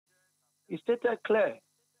he stated clear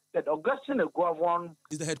that Augustine Arhinful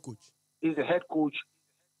is the head coach. Is the head coach,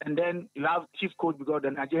 and then you have chief coach because the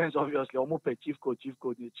Nigerians obviously almost pay chief coach,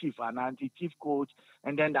 the chief and anti-chief coach,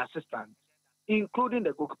 and then the assistant, including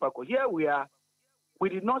the goalkeeper coach. Here we are. We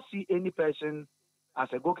did not see any person as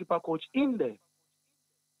a goalkeeper coach in there.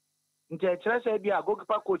 We have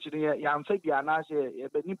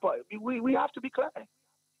to be clear.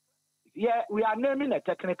 Yeah, we are naming a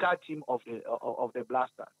technical team of the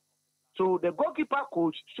Blasters. So the goalkeeper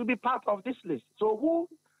coach should be part of this list. So who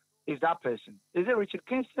is that person? Is it Richard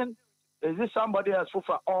Kingston? Is it somebody else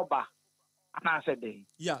for Oba? And I said,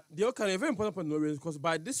 yeah, the okay, very important point because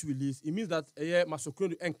by this release, it means that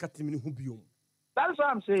Masokro and Katimini Hubium. That's what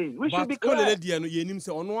I'm saying. We should be clear. We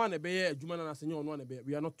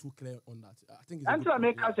are not too clear on that. I think it's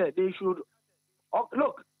America said they should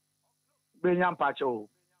look, Benyan Pacho.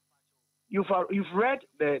 You've read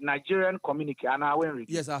the Nigerian communique, and I went read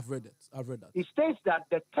it. Yes, I've read it. It states that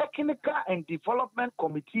the Technical and Development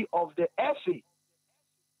Committee of the FA,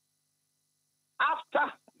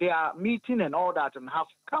 after their meeting and all that, and have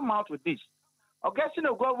come out with this. Augustine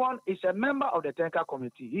Arhinful is a member of the Technical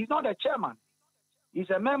Committee. He's not a chairman. He's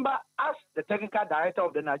a member as the Technical Director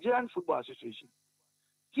of the Nigerian Football Association.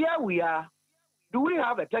 Here we are. Do we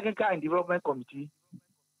have a Technical and Development Committee?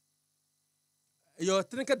 Your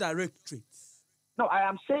technical directorate. No, I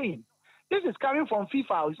am saying this is coming from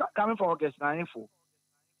FIFA. It's not coming from Augustine Arhinful.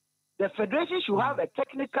 The federation should have a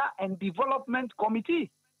technical and development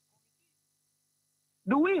committee.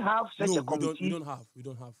 Do we have such a committee? We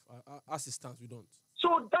don't have. Assistants, we don't.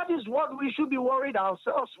 So that is what we should be worried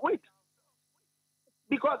ourselves with.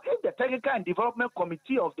 Because if the technical and development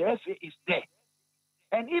committee of the FA is there,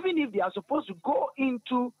 and even if they are supposed to go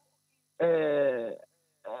into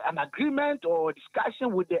an agreement or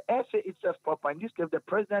discussion with the FA itself proper, in this case the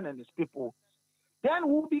president and his people, then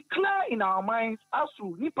we'll be clear in our minds as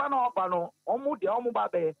to Nipano Opano, Omu de Omu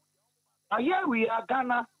Babe. And here we are,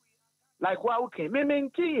 Ghana, like what okay.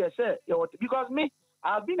 Because me,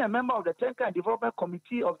 I've been a member of the Technical and Development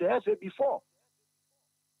Committee of the FA before,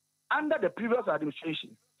 under the previous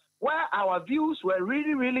administration, where our views were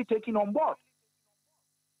really, really taken on board.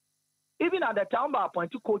 Even at the time by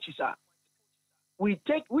appointed coaches are. We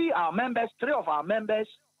are members, 3 of our members,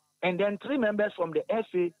 and then 3 members from the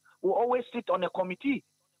FA who always sit on a committee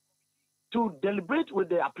to deliberate with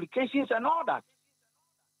the applications and all that.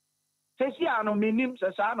 I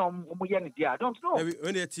don't know.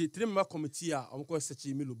 When they 3-member committee, that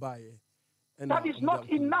is not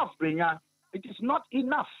enough, Brenya. It is not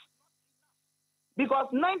enough. Because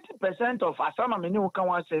 90% of Asama Menu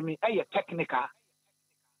can say me, technical.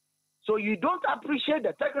 So you don't appreciate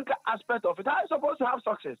the technical aspect of it. How are you supposed to have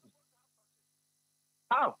success?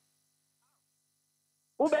 How?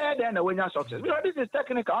 Who better than when you're success? Because this is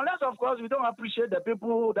technical. Unless, of course, we don't appreciate the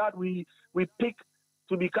people that we pick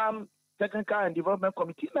to become technical and development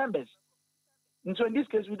committee members. And so in this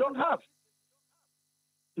case, we don't have.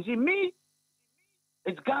 You see, me,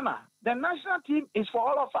 it's Ghana. The national team is for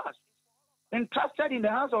all of us, entrusted in the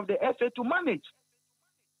hands of the FA to manage.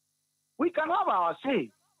 We can have our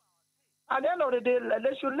say. At the end of the day,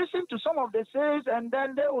 they should listen to some of the says, and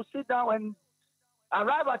then they will sit down and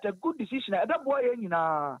arrive at a good decision. I'm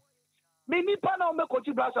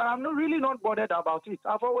really not bothered about it.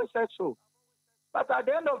 I've always said so. But at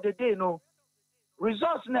the end of the day,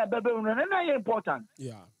 results are important.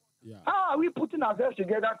 Yeah. How are we putting ourselves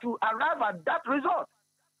together to arrive at that result?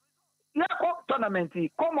 Tournament,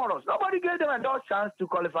 Comoros. Nobody gave them a chance to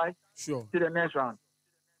qualify to the next round.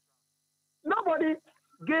 Nobody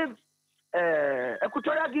gave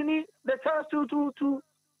Equatorial Guinea the chance to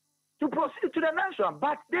proceed to the next round,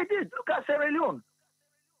 but they did. Look at Sierra Leone.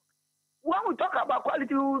 When we talk about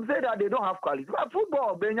quality, we say that they don't have quality. But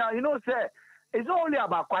football, Benya, it's not only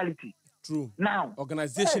about quality. True. Now,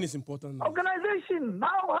 organization is important. Now. Organization.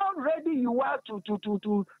 Now, how ready you are to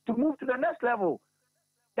move to the next level?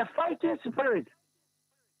 The fighting spirit,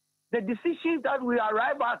 the decisions that we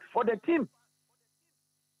arrive at for the team,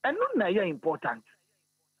 and not important.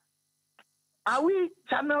 Are we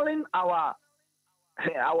channeling our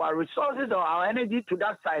resources or our energy to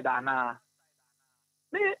that side?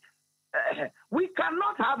 We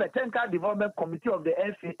cannot have a technical development committee of the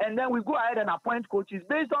FA and then we go ahead and appoint coaches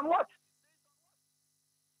based on what?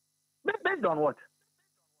 Based on what?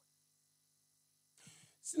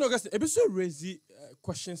 Augustine, episode raise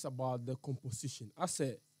questions about the composition. I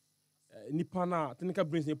say, Nipana, technical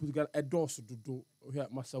brains, they put together a dose to do. Here,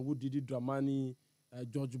 Masawu Didi Dramani,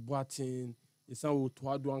 George Boateng. Some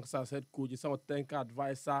Tuadu Anksa head coach, some technical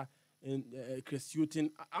advisor, and Chris Hutton.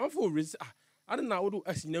 I'm for risk. I don't know what to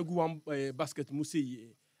ask Negu basket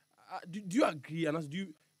Musi. do you agree, and do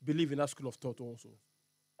you believe in that school of thought also?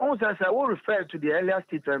 Also, I will refer to the earlier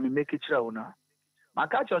statement we make it sure now. My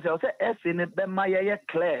catch yourself say F in it,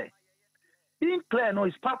 clear. Being clear no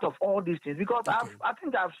is part of all these things because Okay. I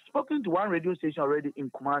think I've spoken to one radio station already in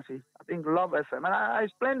Kumasi. I think Love FM, and I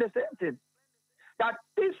explained the same thing. That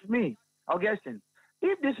if me, Augustine,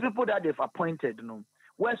 if these people that they've appointed,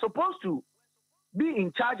 were supposed to be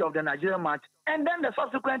in charge of the Nigerian match, and then the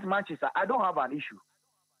subsequent matches, I don't have an issue.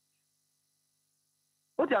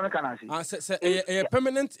 What do you say? A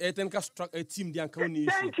permanent a team the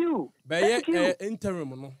Thank you. Thank you.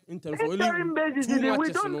 Interim basis.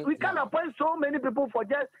 We can't appoint so many people for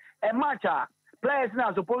just a match. Players now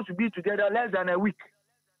are supposed to be together less than a week.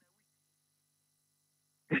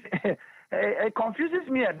 It confuses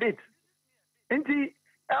me a bit.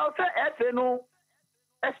 I'll say FNO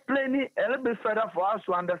explain it a little bit further for us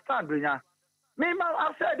to understand, Brinya.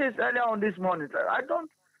 I've said this earlier on this morning. I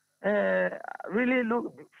don't really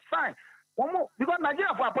look fine. One more, because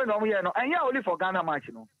Nigeria for appointment over here, and only for Ghana match,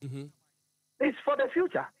 It's for the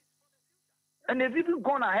future. And they've even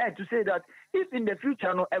gone ahead to say that if in the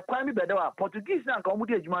future, a crime better Portuguese and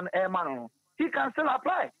he can still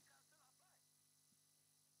apply.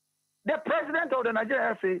 The president of the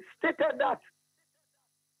Nigerian FA stated that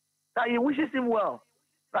he wishes him well.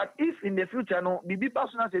 That if in the future, Bibi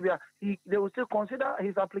Personal they will still consider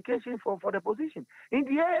his application for the position. In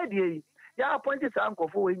the end, they appointed some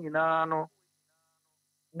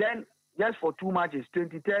then just for 2 matches,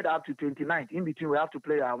 23rd up to 29th. In between, we have to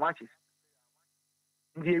play our matches.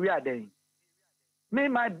 In the area there.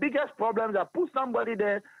 My biggest problem is I put somebody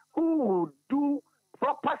there who will do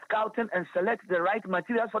proper scouting and select the right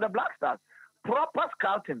materials for the Black Stars. Proper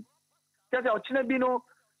scouting. Just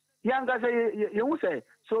Younger say you say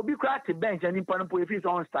so be cracked the bench and if it's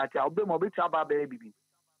on start I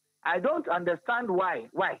don't understand why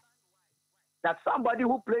that somebody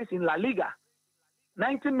who plays in La Liga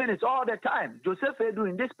 90 minutes all the time, Joseph Edu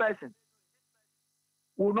in this person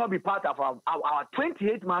will not be part of our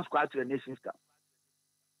 28-man squad to the Nations Cup.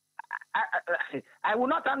 I will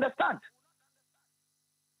not understand.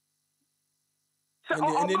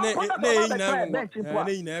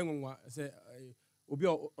 Obi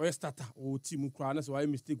or starter or team crowd, so I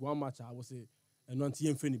mistake one match. I was say, and not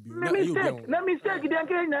TM Fanny. No mistake.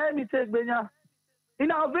 Benya. In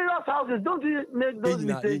our various houses, don't we make those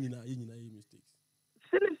mistakes?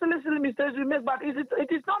 Silly mistakes we make, but it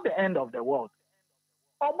is not the end of the world.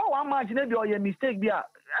 About one match, maybe or your mistake, I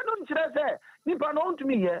don't say, Nipa known to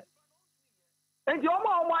me here. And your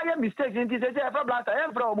mom, mistakes, and it is a blaster,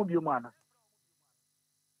 and from Mubium.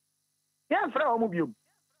 Yeah, from Mubium.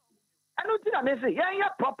 I don't think I may say, yeah,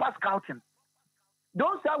 proper scouting.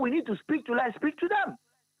 Those that we need to speak to, let's speak to them.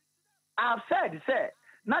 I've said,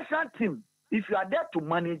 national team, if you are there to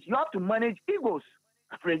manage, you have to manage egos.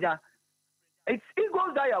 It's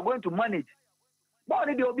egos that you are going to manage. But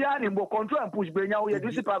if you are control and push, you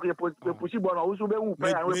push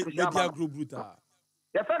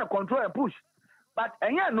control and push. But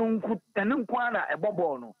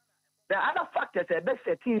the other factors are best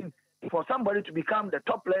setting for somebody to become the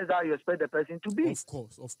top player that you expect the person to be. Of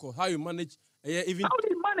course. How you manage, even how do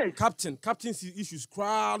you manage? Captain's issues,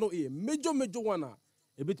 crowd, major one.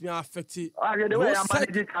 A bit me affected. The way I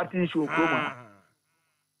manage captain issue,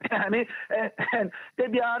 I mean, and they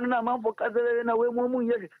be on a man for Kazan away.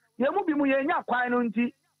 You will be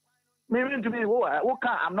maybe to me,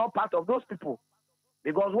 I'm not part of those people.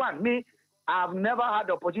 Because I've never had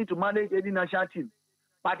the opportunity to manage any national team.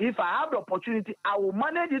 But if I have the opportunity, I will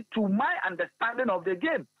manage it to my understanding of the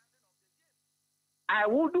game. I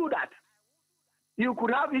will do that. You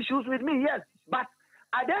could have issues with me, yes. But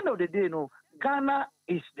at the end of the day, Ghana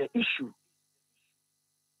is the issue.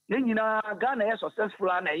 Ghana is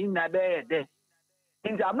successful and I'm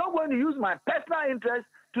not going to use my personal interest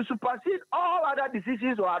to supersede all other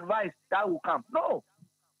decisions or advice that will come. No.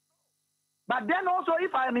 But then also,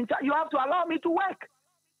 if I am in charge, you have to allow me to work.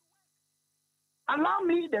 Allow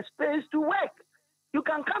me the space to work. You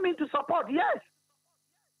can come in to support, yes.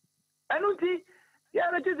 I don't see,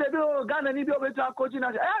 it is a bit Ghana need to coaching. I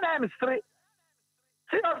am straight.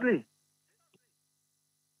 Seriously.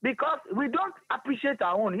 Because we don't appreciate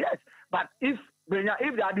our own, yes. But if the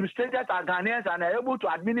administrators are Ghanaians and are able to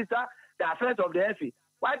administer the affairs of the FA,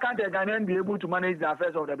 why can't a Ghanaian be able to manage the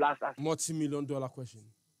affairs of the Blasters? Multi-million-dollar question.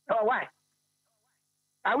 Oh, why?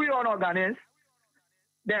 Are we all not Ghanaians?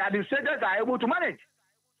 The administrators are able to manage.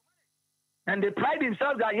 And they pride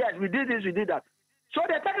themselves that, yes, we did this, we did that. So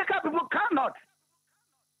the technical people cannot.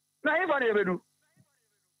 Now, if I ever do.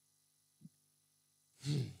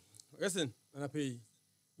 Listen, and I pay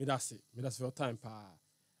me that's it. Me that's your time, pa.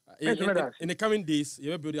 in the coming days,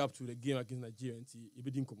 you will build up to the game against Nigeria and you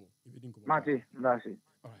be dinkomo. Mate, that's it.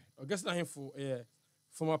 All right. Augustine Arhinful,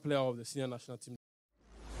 former player of the senior national team.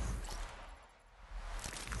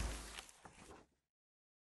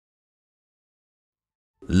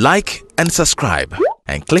 Like and subscribe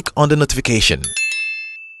and click on the notification.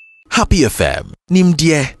 Happy FM,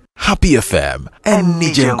 Nimdie, Happy FM, and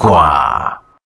Nijenkwa.